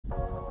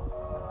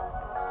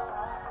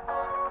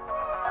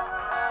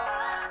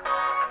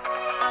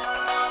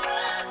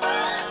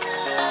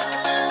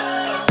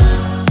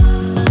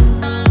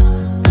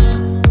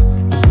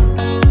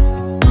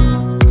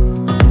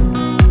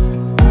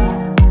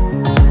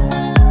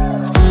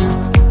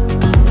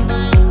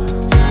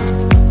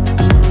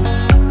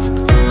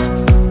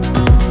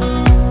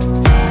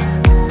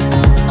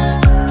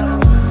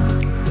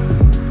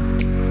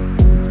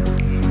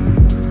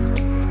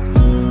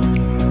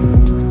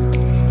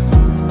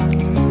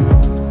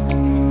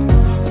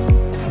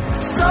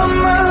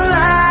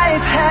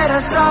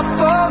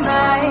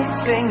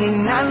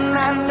singing na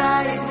na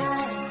na.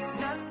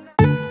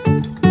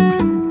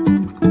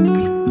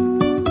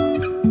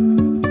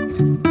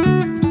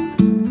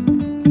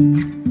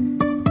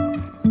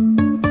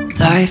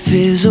 Life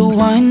is a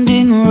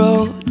winding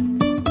road,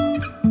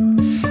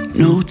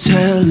 no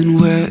telling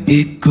where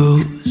it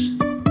goes.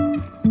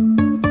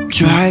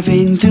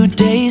 Driving through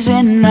days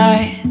and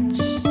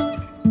nights,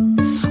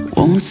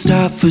 won't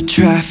stop for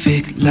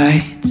traffic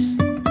lights.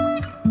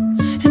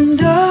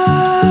 And I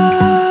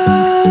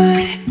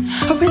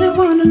really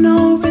wanna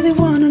know,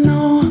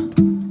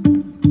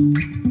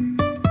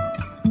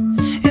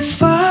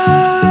 if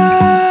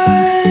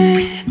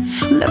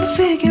will ever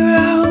figure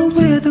out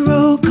where the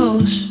road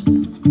goes.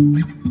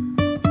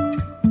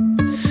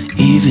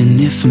 Even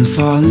if I'm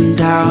falling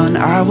down,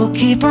 I will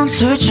keep on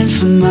searching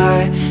for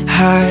my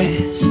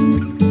highs.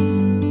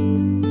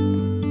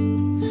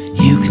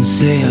 You can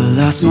say I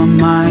lost my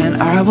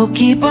mind, I will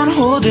keep on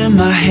holding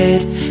my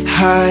head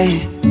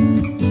high,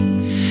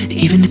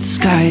 even if the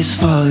sky is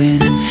falling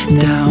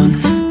down.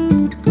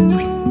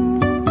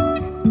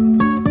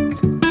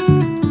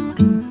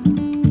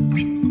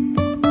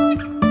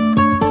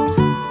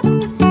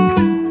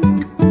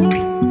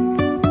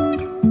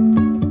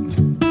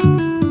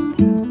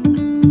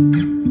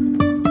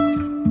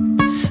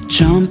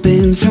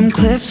 Jumping from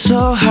cliffs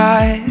so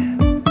high,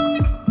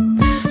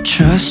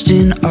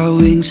 trusting our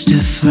wings to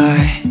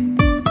fly.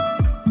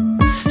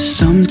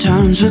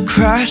 Sometimes we're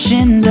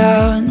crashing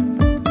down,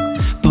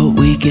 but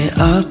we get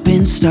up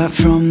and start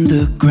from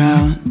the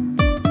ground.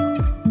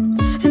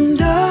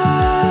 And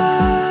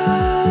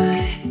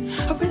I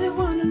really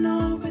wanna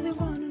know,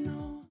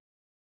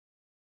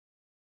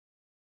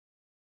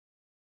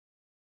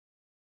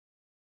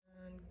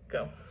 And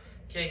go.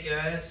 Okay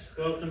guys,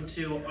 welcome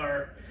to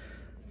our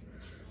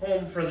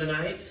home for the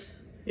night.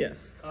 Yes.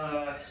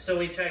 So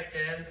we checked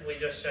in. We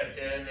just checked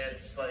in.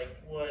 It's like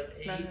what,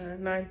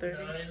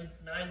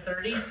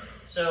 9:30.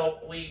 So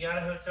we got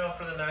a hotel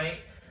for the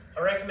night.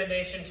 A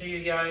recommendation to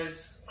you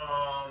guys: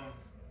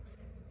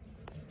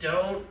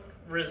 don't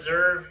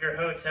reserve your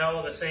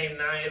hotel the same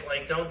night.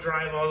 Like, don't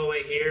drive all the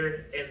way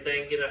here and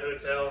then get a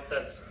hotel.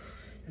 That's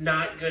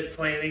not good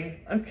planning.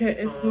 Okay,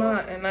 it's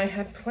not, and I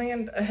had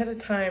planned ahead of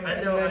time.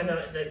 I know.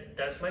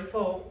 That's my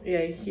fault.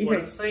 Yeah, what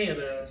I'm saying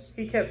is,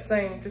 he kept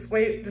saying, just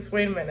wait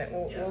a minute.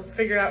 We'll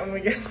figure it out when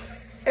we get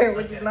there,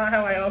 which is not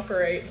how I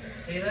operate.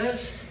 See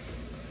this?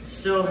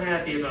 So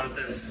happy about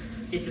this.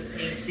 It's an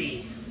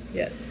AC.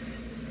 Yes.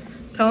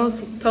 Tell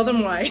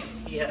them why.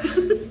 Yeah.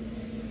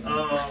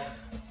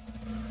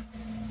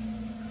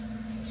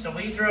 So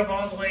we drove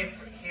all the way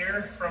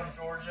here from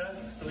Georgia.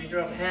 So we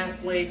drove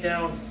halfway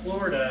down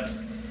Florida.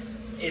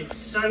 It's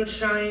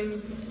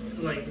sunshine,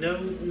 like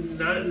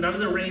none of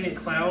the rain and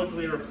clouds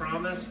we were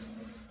promised.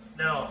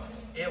 No,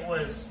 it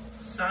was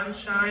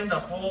sunshine the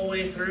whole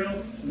way through.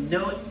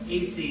 No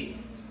AC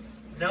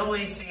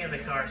in the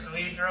car. So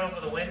we drove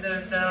with the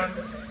windows down.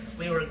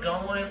 We were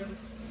going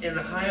in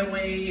the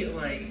highway,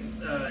 like,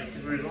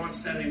 because we were going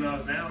 70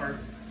 miles an hour.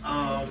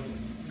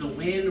 The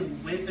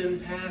wind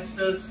whipping past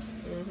us.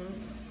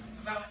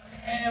 About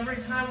every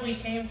time we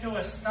came to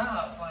a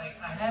stop, like,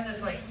 I had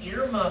this like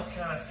earmuff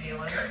kind of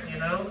feeling, you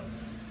know?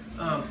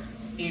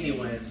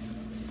 Anyways,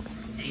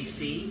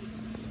 AC.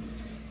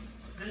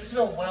 This is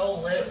a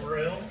well-lit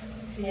room.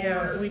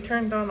 Yeah, we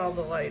turned on all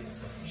the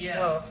lights. Yeah.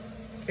 Well,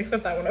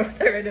 except that one over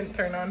there I didn't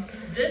turn on.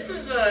 This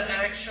is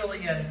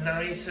actually a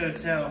nice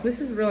hotel. This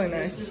is really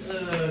nice. This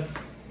is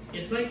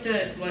it's like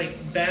that,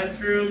 like,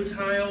 bathroom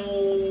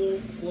tile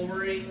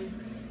flooring,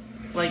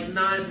 like,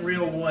 not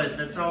real wood.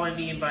 That's all I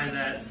mean by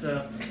that.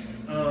 So,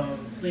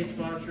 please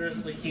sponsor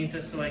us, La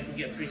Quinta, so I can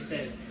get free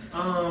stays.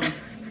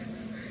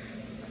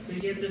 We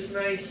get this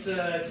nice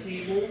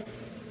table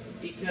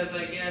because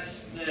I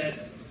guess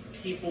that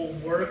people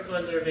work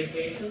on their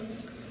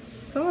vacations.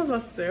 Some of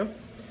us do.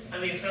 I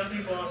mean, some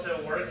people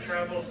also work,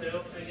 travel too,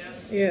 I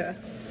guess. Yeah.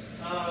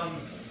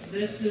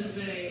 This is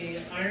a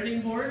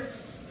ironing board.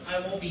 I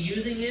won't be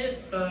using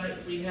it,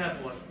 but we have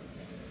one.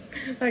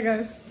 Hi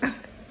guys.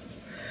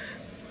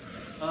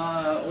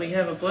 We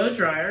have a blow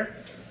dryer,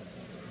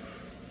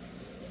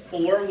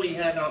 or we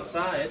have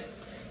outside,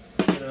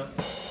 you know.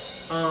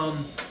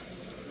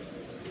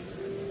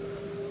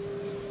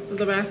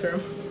 The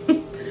bathroom.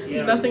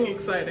 Yeah. Nothing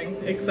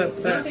exciting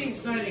except that. Nothing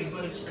exciting,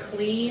 but it's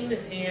clean,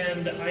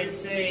 and I'd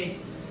say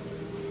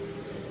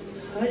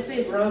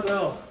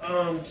bravo.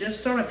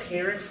 Just on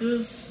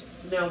appearances.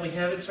 No, we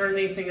haven't turned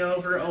anything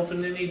over,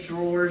 opened any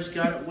drawers,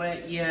 got it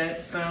wet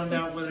yet, found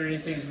out whether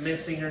anything's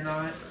missing or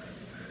not.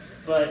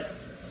 But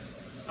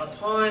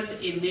upon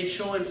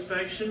initial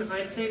inspection,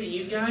 I'd say to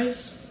you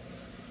guys,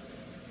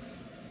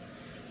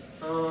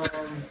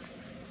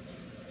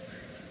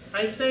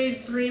 I'd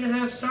say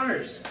 3.5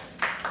 stars.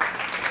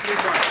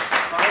 Here's like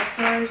 5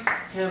 stars,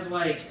 have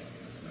like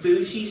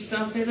bougie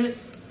stuff in it.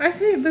 I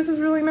think this is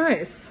really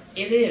nice.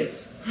 It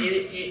is.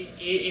 It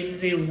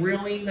is a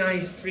really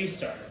nice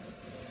 3-star.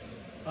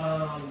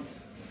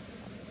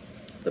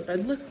 The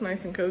bed looks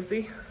nice and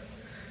cozy.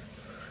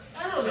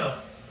 I don't know.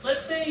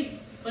 Let's say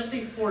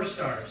 4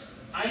 stars.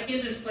 I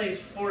give this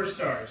place 4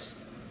 stars.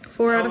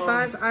 4 out of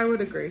 5? I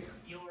would agree.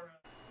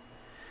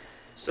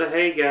 So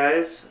hey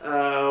guys,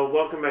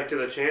 welcome back to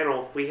the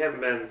channel. We haven't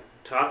been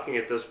talking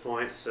at this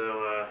point,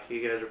 so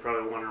you guys are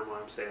probably wondering why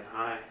I'm saying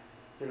hi.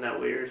 Isn't that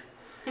weird?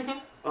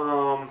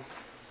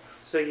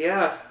 So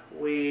yeah,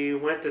 we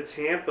went to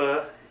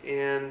Tampa,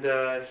 and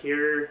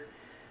here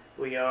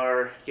we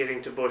are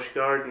getting to Busch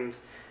Gardens.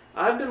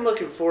 I've been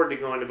looking forward to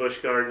going to Busch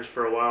Gardens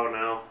for a while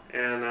now,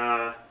 and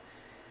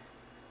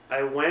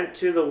I went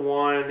to the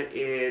one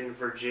in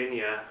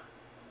Virginia.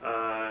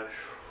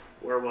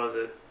 Where was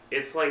it?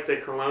 It's like the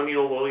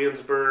Colonial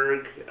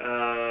Williamsburg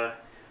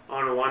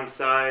on one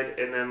side,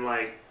 and then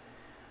like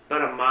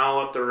about a mile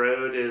up the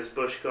road is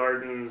Busch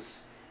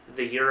Gardens,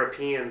 the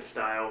European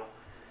style.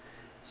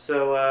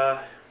 So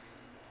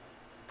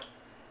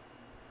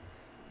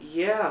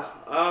yeah,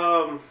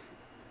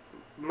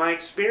 my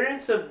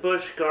experience of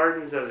Busch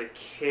Gardens as a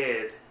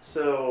kid.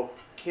 So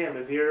Kim,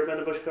 have you ever been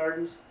to Busch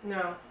Gardens?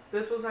 No,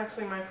 this was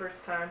actually my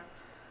first time,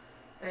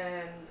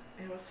 and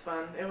it was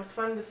fun. It was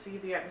fun to see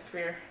the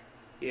atmosphere.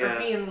 Yeah. Or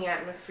be in the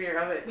atmosphere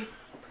of it.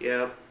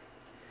 Yeah.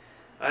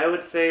 I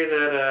would say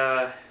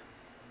that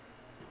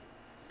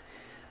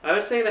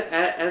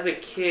as a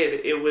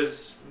kid, it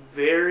was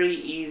very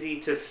easy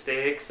to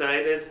stay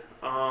excited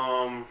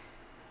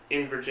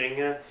in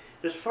Virginia.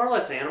 There's far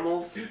less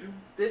animals.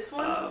 This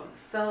one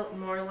felt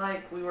more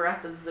like we were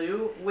at the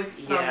zoo with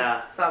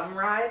some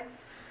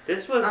rides.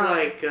 This was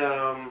like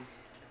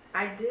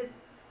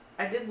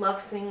I did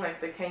love seeing like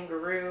the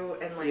kangaroo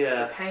and like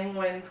the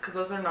penguins, because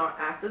those are not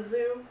at the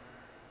zoo.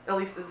 At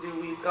least the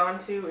zoo we've gone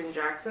to in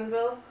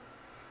Jacksonville.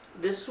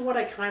 This is what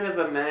I kind of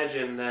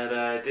imagine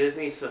that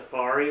Disney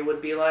Safari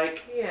would be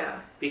like. Yeah.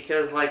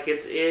 Because like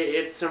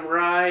it's some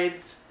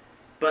rides,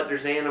 but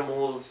there's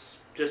animals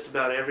just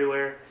about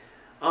everywhere.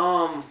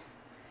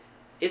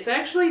 It's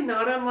actually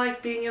not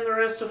unlike being in the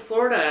rest of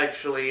Florida.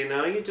 Actually, you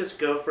know, you just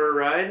go for a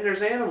ride and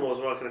there's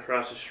animals walking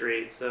across the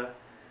street. So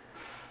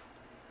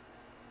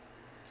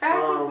I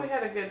think we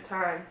had a good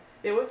time.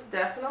 It was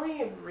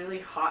definitely really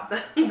hot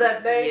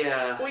that day.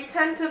 Yeah. We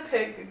tend to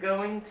pick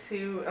going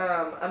to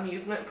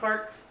amusement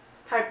parks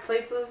type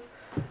places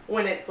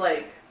when it's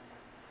like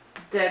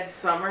dead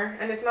summer.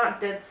 And it's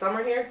not dead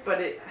summer here, but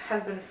it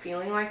has been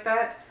feeling like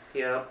that.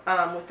 Yeah.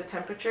 With the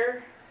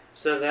temperature.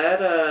 So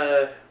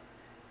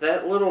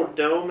that little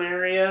dome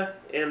area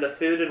and the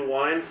food and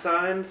wine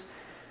signs,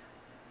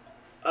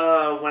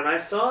 when I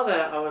saw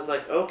that, I was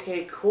like,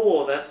 okay,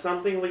 cool. That's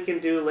something we can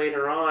do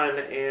later on.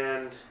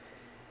 And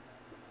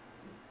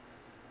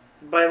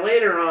by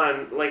later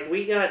on, like,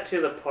 we got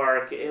to the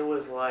park, it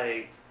was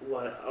like,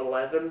 what,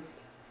 11?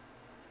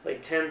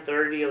 Like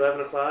 10:30,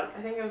 11 o'clock?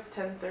 I think it was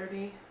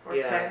 10:30 or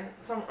 10.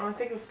 I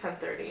think it was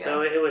 10:30, yeah.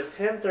 So it was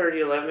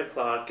 10:30, 11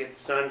 o'clock. It's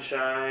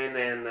sunshine,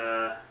 and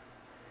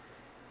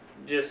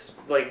just,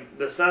 like,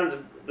 the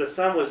sun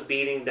was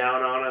beating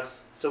down on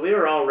us. So we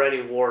were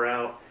already wore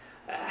out.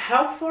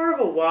 How far of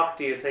a walk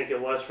do you think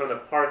it was from the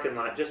parking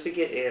lot just to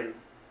get in?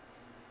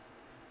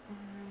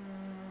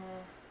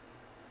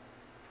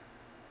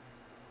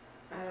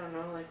 I don't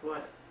know, like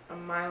what, a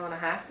mile and a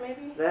half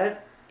maybe?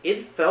 It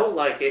felt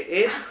like it.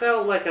 It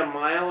felt like a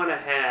mile and a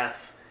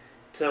half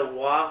to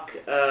walk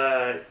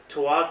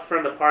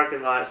from the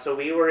parking lot. So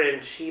we were in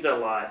Cheetah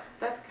Lot.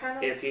 That's kind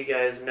of, if you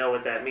guys know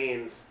what that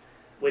means,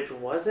 which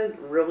wasn't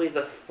really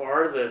the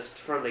farthest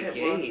from the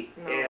gate.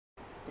 No. And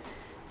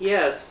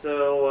yeah,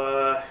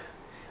 so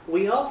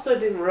we also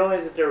didn't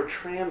realize that there were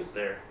trams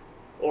there.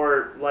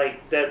 Or,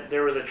 like, that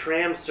there was a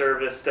tram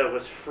service that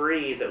was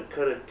free that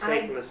could have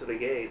taken us to the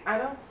gate. I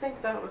don't think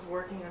that was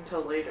working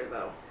until later,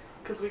 though.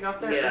 Because we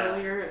got there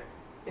earlier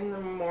in the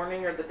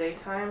morning or the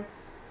daytime,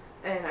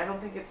 and I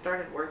don't think it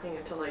started working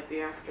until, like,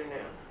 the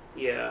afternoon.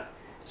 Yeah.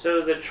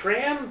 So the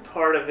tram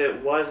part of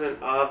it wasn't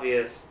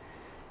obvious.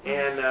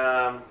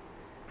 And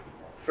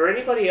for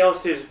anybody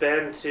else who's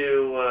been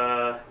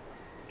to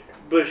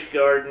Busch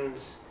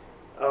Gardens,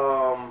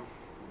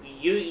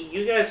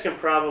 you guys can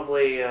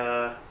probably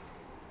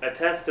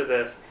attest to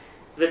this.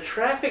 The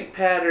traffic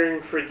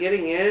pattern for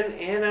getting in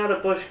and out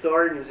of Busch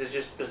Gardens is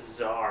just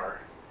bizarre.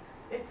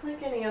 It's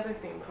like any other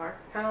theme park.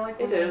 Kind of like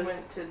when we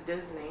went to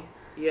Disney.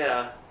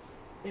 Yeah.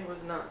 It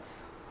was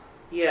nuts.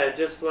 Yeah,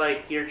 just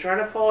like you're trying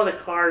to follow the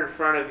car in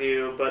front of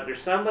you, but there's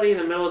somebody in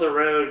the middle of the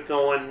road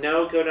going,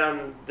 no, go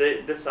down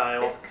this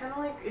aisle. It's kind of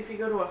like if you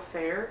go to a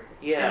fair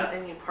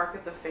and you park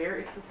at the fair.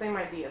 It's the same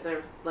idea.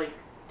 They're like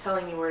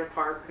telling you where to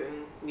park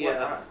and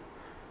whatnot.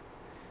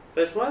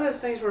 But it's one of those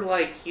things where,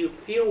 like, you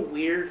feel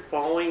weird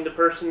following the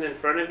person in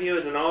front of you,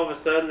 and then all of a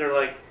sudden they're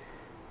like,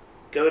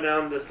 go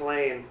down this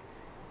lane.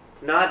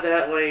 Not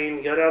that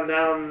lane, go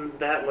down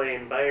that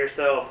lane by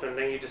yourself, and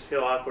then you just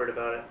feel awkward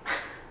about it.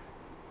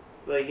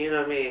 But you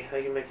know me,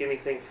 I can make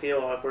anything feel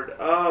awkward.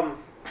 Oh,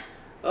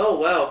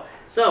 well.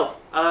 So,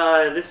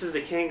 this is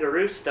the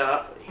kangaroo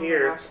stop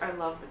here. Oh my gosh, I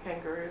love the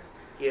kangaroos.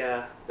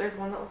 Yeah. There's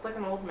one that looks like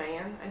an old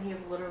man, and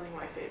he's literally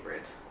my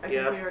favorite. I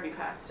think we already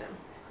passed him.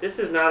 This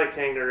is not a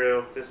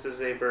kangaroo. This is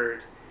a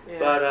bird. Yeah.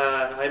 But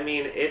I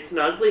mean, it's an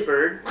ugly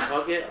bird.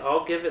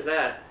 I'll give it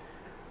that.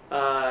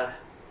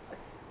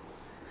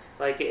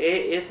 Like,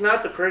 it's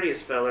not the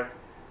prettiest feller.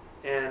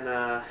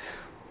 And,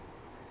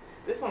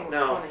 This one was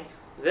no. funny.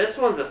 This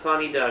one's a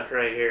funny duck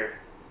right here.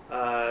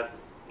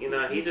 You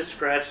know, he's just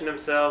scratching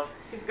himself.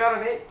 He's got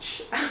an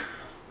itch.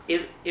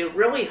 It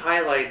really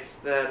highlights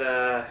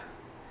that,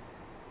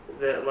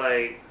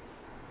 like,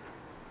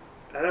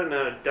 I don't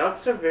know,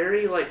 ducks are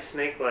very, like,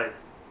 snake-like.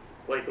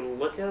 Like,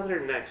 look how their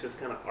necks just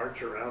kind of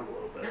arch around a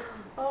little bit.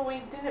 Oh, we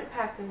didn't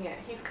pass him yet.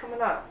 He's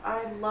coming up.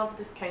 I love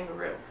this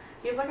kangaroo.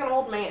 He's like an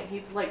old man.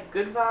 He's like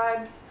good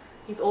vibes.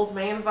 He's old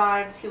man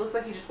vibes. He looks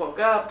like he just woke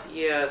up.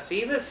 Yeah,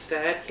 see this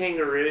sad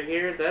kangaroo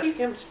here? That's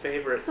Kim's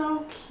favorite.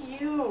 So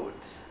cute.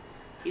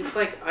 He's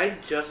like, I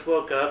just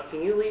woke up.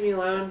 Can you leave me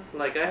alone?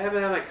 Like, I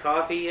haven't had my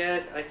coffee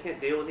yet. I can't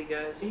deal with you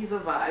guys. He's a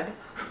vibe.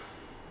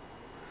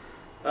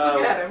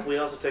 Look at him. We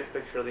also took a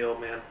picture of the old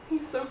man.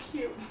 He's so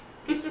cute.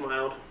 He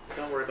smiled.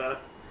 Don't worry about it.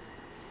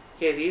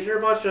 Okay, these are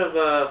a bunch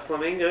of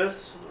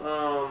flamingos.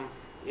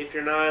 If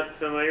you're not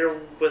familiar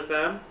with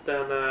them,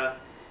 then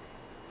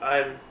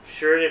I'm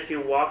sure if you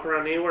walk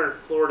around anywhere in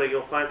Florida,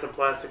 you'll find some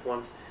plastic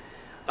ones.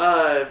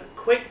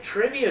 Quick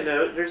trivia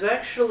note, there's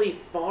actually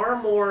far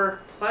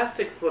more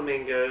plastic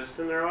flamingos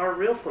than there are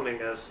real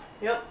flamingos.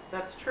 Yep,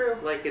 that's true.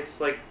 Like,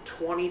 it's like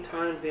 20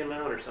 times the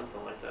amount or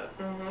something like that.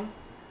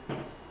 Mm-hmm.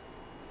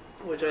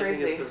 Which I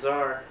think is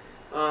bizarre.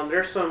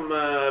 There's some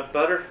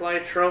butterfly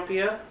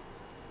tropia,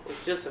 which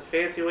is just a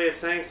fancy way of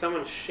saying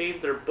someone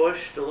shaved their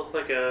bush to look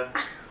like a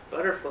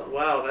butterfly.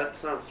 Wow, that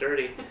sounds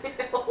dirty.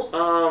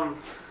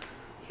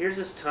 Here's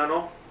this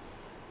tunnel.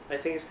 I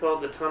think it's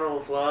called the Tunnel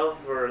of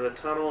Love, or the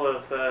Tunnel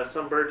of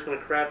some bird's gonna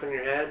crap in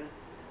your head.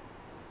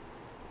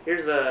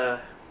 Here's a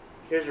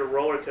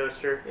roller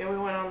coaster. Yeah, we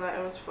went on that.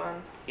 It was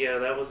fun. Yeah,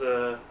 that was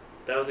a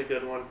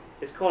good one.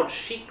 It's called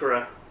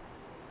Shikra.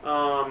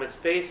 It's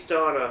based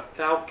on a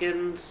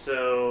falcon,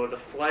 so the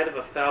flight of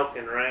a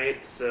falcon,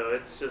 right? So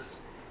it's just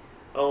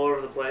all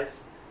over the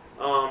place.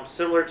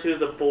 Similar to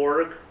the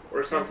Borg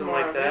or something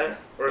like that,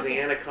 or the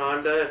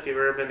Anaconda if you've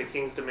ever been to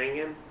King's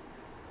Dominion.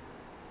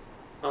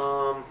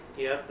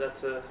 Yep,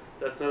 that's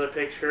another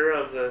picture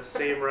of the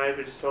same ride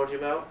we just told you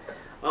about.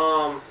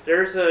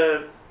 There's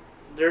a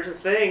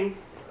thing.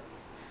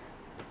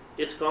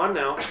 It's gone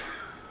now.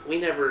 We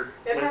never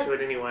went to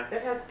it anyway.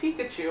 It has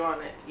Pikachu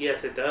on it.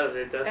 Yes, it does.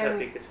 It does have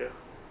Pikachu.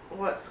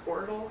 What,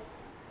 Squirtle?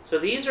 So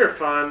these are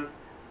fun.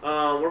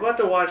 We're about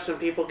to watch some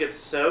people get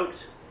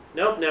soaked.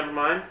 Nope, never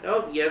mind.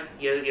 Oh, yeah,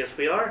 yes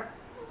we are.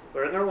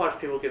 We're gonna watch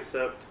people get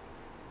soaked.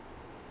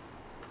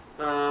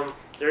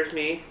 There's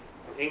me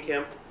and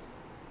Kim,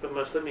 but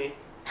mostly me.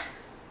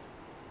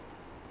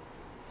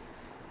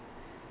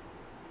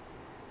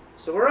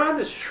 So we're on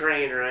this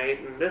train, right?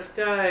 And this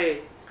guy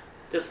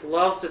just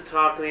loves to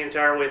talk the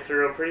entire way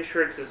through. I'm pretty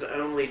sure it's his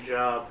only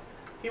job.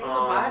 He was a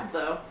vibe,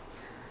 though.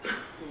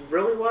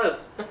 Really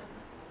was.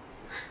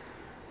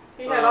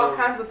 He had all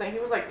kinds of things. He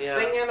was like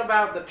singing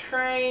about the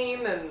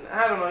train, and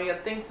I don't know, he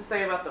had things to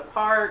say about the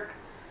park.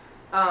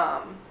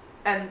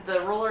 And the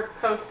roller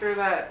coaster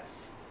that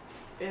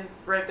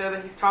is right there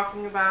that he's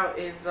talking about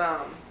is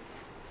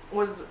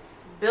was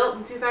built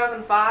in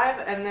 2005,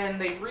 and then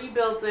they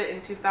rebuilt it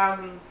in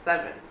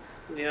 2007.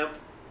 Yep.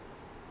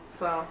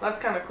 So that's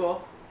kind of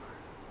cool.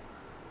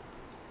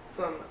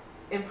 Some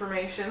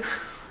information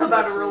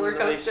about a roller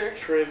coaster. Nice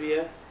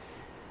trivia.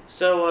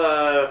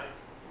 So,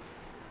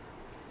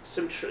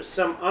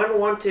 some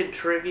unwanted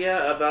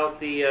trivia about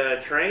the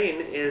train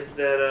is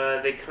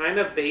that they kind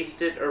of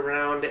based it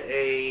around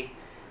a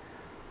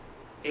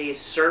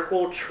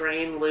circle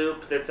train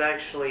loop that's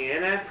actually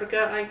in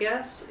Africa, I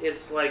guess.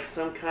 It's like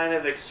some kind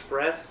of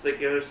express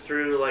that goes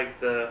through like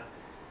the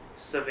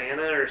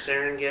Savannah or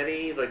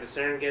Serengeti, like the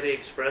Serengeti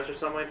Express or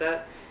something like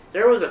that.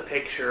 There was a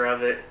picture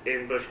of it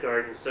in Busch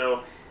Gardens,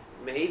 so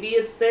maybe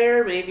it's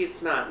there, maybe it's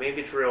not,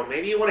 maybe it's real.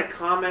 Maybe you want to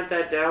comment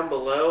that down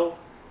below,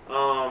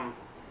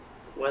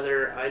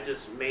 whether I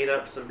just made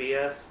up some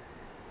BS.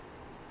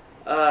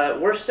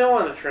 We're still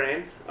on the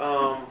train.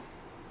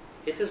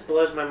 It just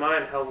blows my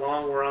mind how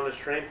long we're on this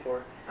train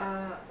for.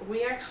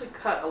 We actually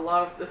cut a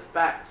lot of this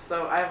back,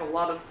 so I have a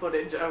lot of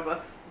footage of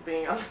us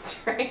being on the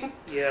train.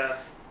 Yeah.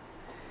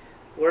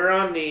 We're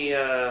on the,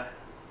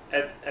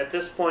 at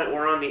this point,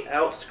 we're on the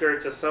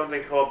outskirts of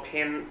something called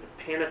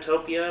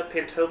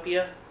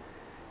Pantopia,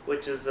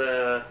 which is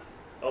a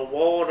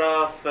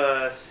walled-off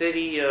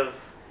city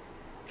of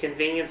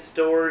convenience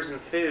stores and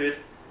food.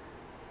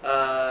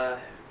 Yeah.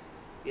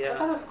 I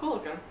thought it was cool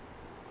looking.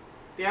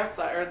 The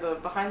outside, or the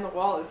behind the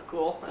wall is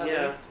cool, at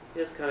least.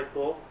 It's kind of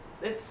cool.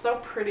 It's so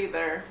pretty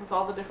there, with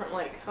all the different,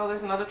 like, oh,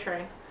 there's another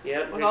train.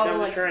 Yep, with here all comes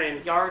the, like, the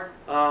train. Yard,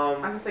 I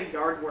was gonna say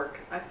yard work.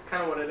 That's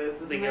kind of what it is,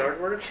 isn't it? The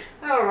yard work?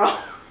 I don't know.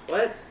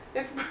 What?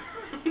 It's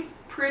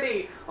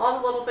pretty.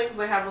 All the little things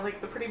they have, like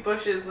the pretty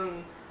bushes,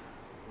 and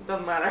it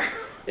doesn't matter.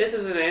 This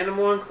is an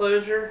animal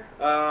enclosure.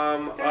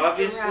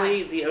 Obviously,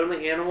 giraffes. the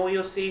only animal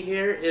you'll see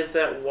here is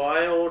that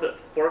wild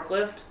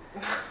forklift,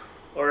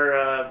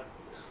 or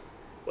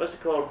what's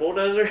it called,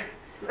 bulldozer?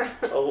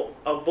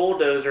 a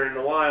bulldozer in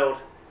the wild.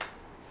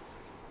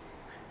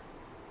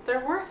 There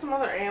were some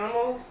other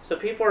animals. So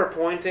people are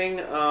pointing.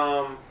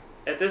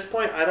 At this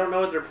point, I don't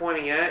know what they're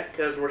pointing at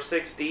because we're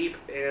 6 deep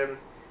and...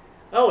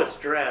 Oh, it's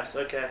giraffes.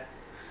 Okay.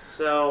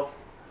 So,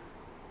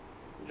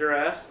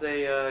 giraffes,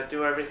 they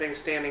do everything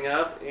standing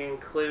up,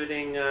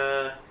 including...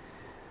 There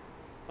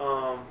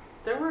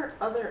were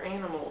other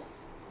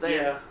animals there.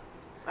 Yeah.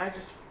 I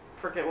just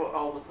forget what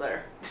all was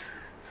there.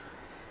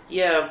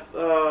 Yeah,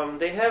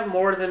 they have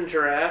more than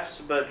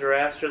giraffes, but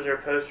giraffes are their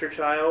poster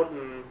child,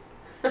 and...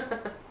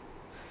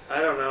 I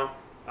don't know.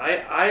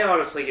 I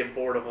honestly get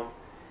bored of them.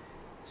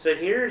 So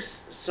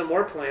here's some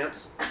more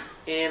plants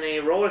and a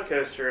roller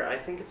coaster. I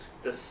think it's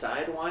the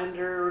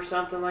Sidewinder or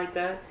something like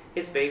that.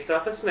 It's based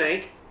off a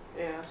snake.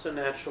 Yeah. So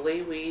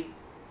naturally we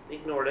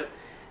ignored it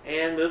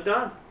and moved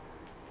on.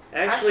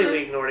 Actually we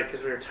ignored it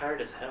because we were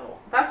tired as hell.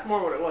 That's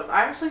more what it was.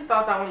 I actually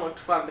thought that one looked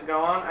fun to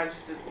go on. I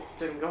just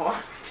didn't go on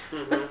it.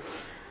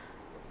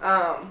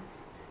 Mm-hmm.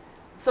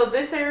 So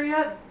this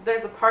area,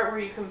 there's a part where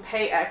you can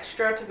pay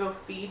extra to go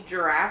feed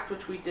giraffes,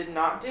 which we did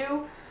not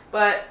do.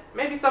 But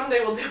maybe someday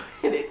we'll do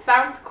it. It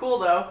sounds cool,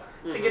 though,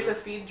 to get to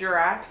feed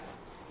giraffes.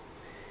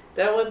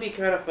 That would be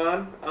kind of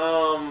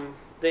fun.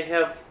 They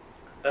have,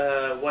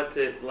 what's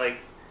it, like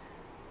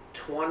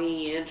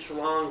 20-inch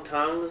long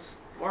tongues.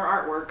 More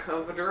artwork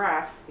of a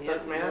giraffe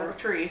that's made out of a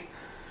tree.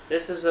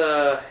 This is,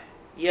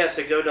 yes,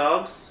 a Go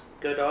Dogs.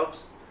 Go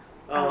Dogs.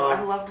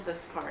 I loved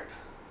this part.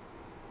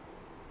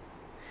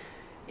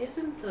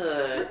 Isn't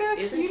Look how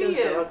cute he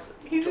is.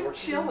 He's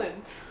just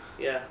chilling.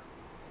 Yeah.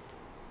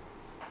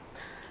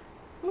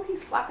 Ooh,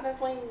 he's flapping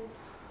his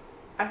wings.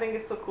 I think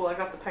it's so cool. I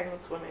got the penguin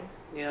swimming.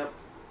 Yep.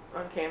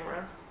 On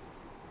camera.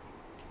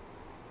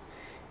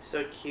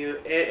 So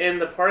cute.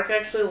 And the park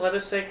actually let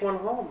us take one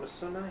home. It's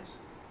so nice.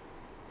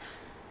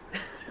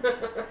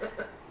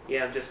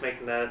 Yeah, I'm just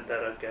making that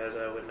up, guys.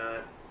 I would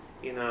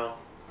not,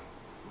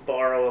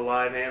 borrow a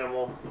live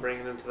animal and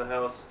bring it into the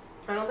house.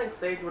 I don't think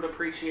Sage would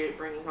appreciate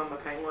bringing home a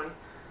penguin.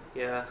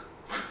 Yeah.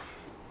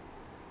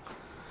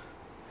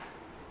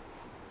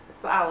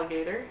 It's the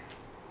alligator.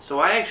 So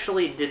I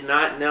actually did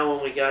not know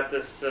when we got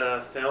this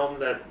film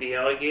that the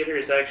alligator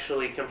is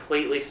actually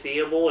completely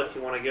seeable. If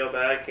you want to go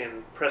back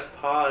and press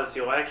pause,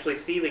 you'll actually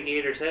see the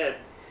gator's head.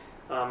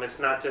 It's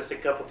not just a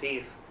couple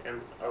teeth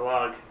and a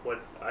log, what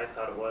I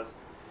thought it was.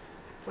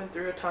 Went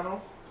through a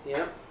tunnel.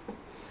 Yep.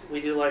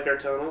 We do like our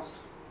tunnels.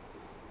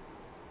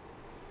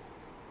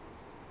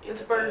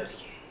 This bird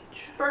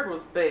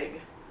was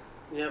big.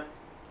 Yep.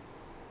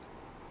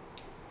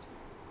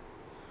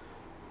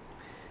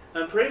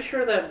 I'm pretty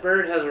sure that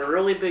bird has a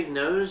really big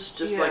nose,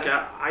 just like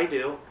I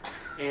do.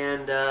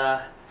 And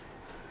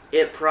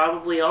it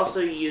probably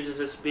also uses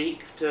its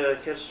beak to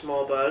catch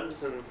small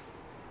bugs and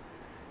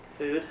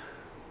food.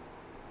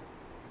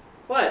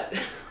 What?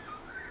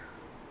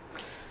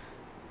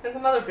 There's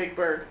another big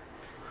bird.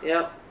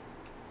 Yep.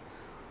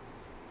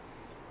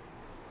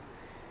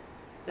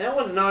 That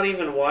one's not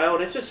even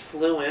wild. It just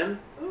flew in.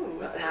 Ooh,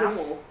 that's an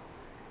owl.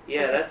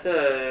 Yeah, that's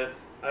a...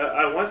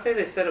 I want to say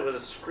they said it was a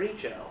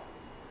screech owl.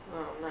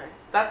 Oh, nice.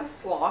 That's a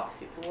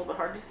sloth. It's a little bit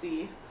hard to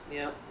see.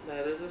 Yep,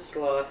 that is a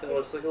sloth. It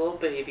looks like a little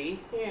baby.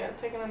 Yeah,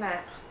 taking a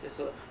nap.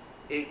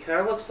 It kind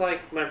of looks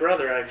like my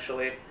brother,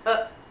 actually.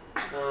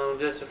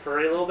 Just a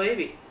furry little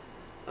baby.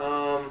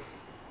 Hi,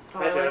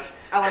 Josh.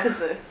 I like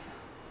this.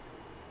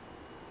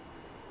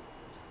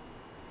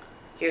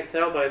 Can't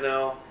tell by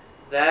now.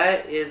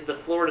 That is the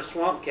Florida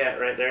swamp cat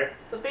right there.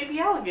 The baby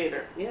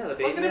alligator. Yeah, the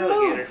baby Look at him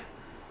alligator. move.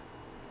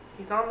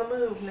 He's on the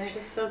move, Nick. He's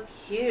just so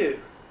cute.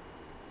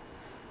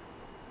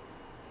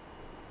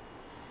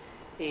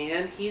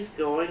 And he's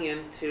going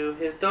into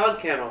his dog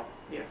kennel.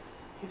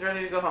 Yes, he's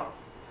ready to go home.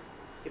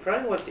 He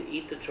probably wants to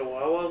eat the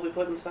chihuahua we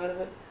put inside of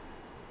it.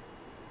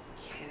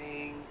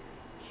 Kidding.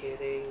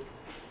 Kidding.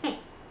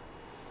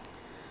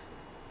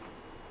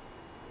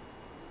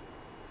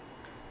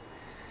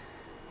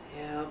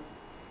 Yeah.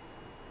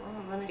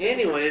 Well,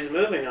 anyways,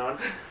 moving on.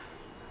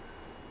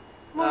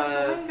 More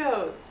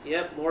flamingos.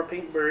 Yep, more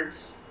pink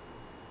birds.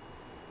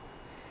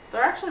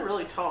 They're actually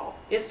really tall.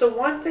 It's the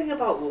one thing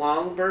about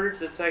long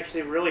birds that's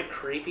actually really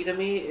creepy to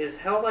me is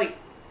how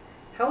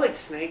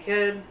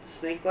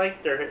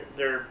snake-like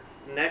their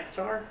necks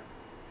are.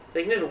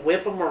 They can just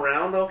whip them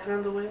around all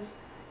kinds of ways.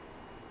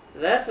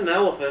 That's an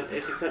elephant,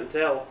 if you couldn't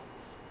tell.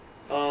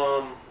 It's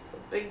a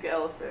big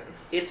elephant.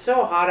 It's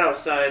so hot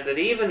outside that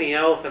even the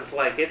elephant's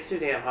like, it's too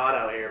damn hot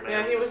out here, man.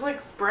 Yeah, he was like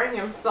spraying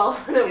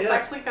himself, and it was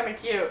actually kind of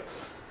cute.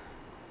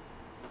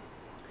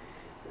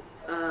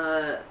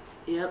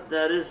 Yep,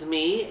 that is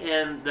me,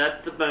 and that's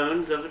the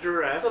bones of a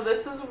giraffe. So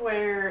this is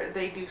where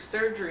they do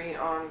surgery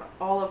on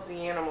all of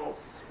the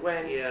animals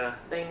when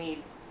they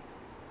need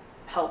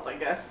help, I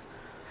guess.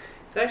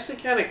 It's actually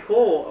kind of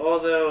cool,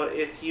 although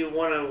if you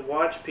want to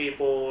watch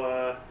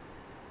people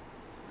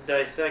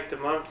dissect a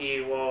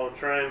monkey while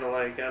trying to,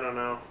 like, I don't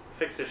know,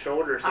 fix a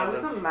shoulder or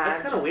something,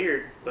 that's kind of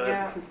weird. But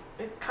yeah,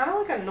 it's kind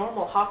of like a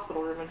normal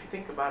hospital room if you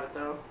think about it,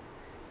 though.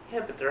 Yeah,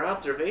 but their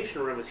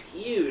observation room is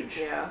huge.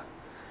 Yeah.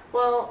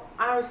 Well,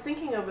 I was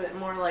thinking of it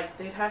more like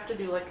they'd have to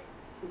do, like,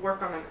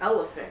 work on an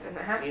elephant, and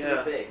it has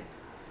to be big.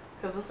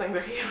 Because those things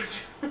are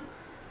huge.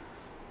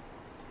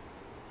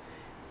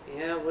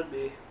 Yeah, it would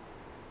be.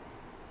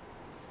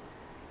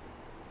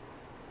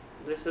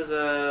 This is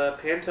a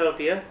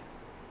Pantopia.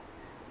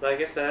 Like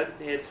I said,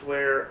 it's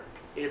where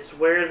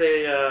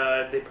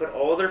they put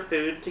all their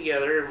food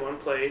together in one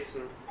place.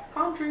 And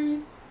palm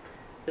trees.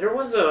 there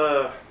was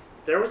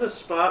a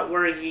spot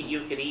where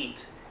you could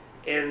eat,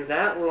 and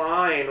that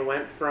line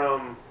went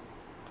from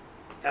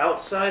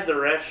outside the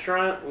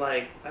restaurant,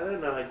 like, I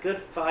don't know, a good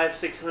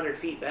 500-600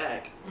 feet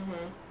back.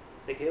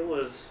 Like, it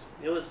was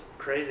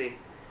crazy.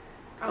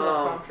 I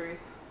love palm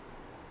trees.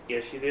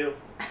 Yes, you do.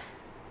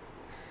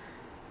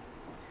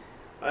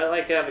 I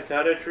like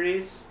avocado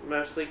trees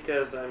mostly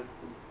because I'm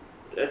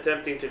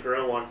attempting to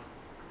grow one.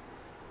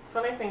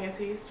 Funny thing is,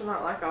 he used to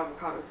not like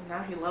avocados, and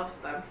now he loves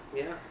them.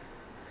 Yeah.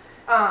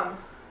 Um,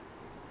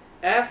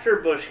 After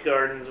Busch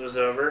Gardens was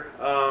over,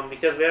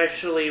 because we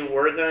actually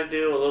were going to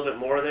do a little bit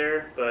more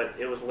there, but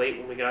it was late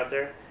when we got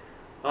there.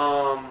 We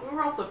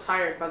were also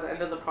tired by the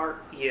end of the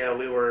park. Yeah,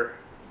 we were.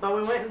 But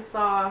we went and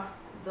saw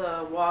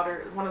the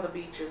water, one of the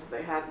beaches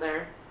they had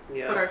there.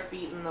 Yeah. Put our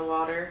feet in the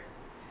water.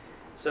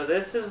 So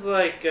this is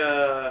like,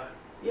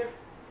 Yep.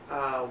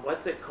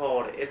 what's it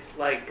called? It's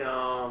like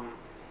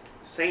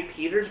St.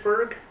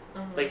 Petersburg,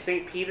 like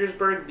St.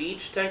 Petersburg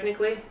Beach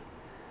technically,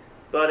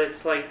 but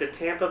it's like the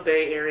Tampa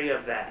Bay area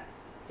of that.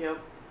 Yep.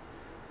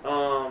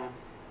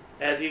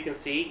 As you can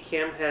see,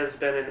 Kim has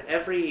been in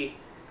every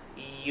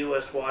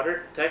U.S.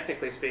 water,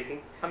 technically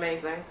speaking.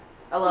 Amazing.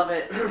 I love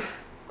it.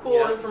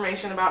 Cool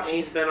information about me.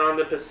 She's been on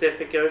the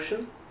Pacific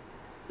Ocean,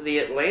 the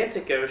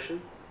Atlantic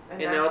Ocean, and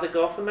now the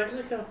Gulf of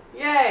Mexico.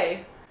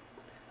 Yay!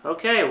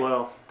 Okay,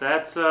 well,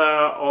 that's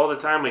all the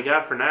time we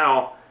got for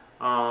now.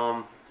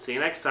 See you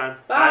next time.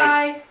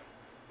 Bye.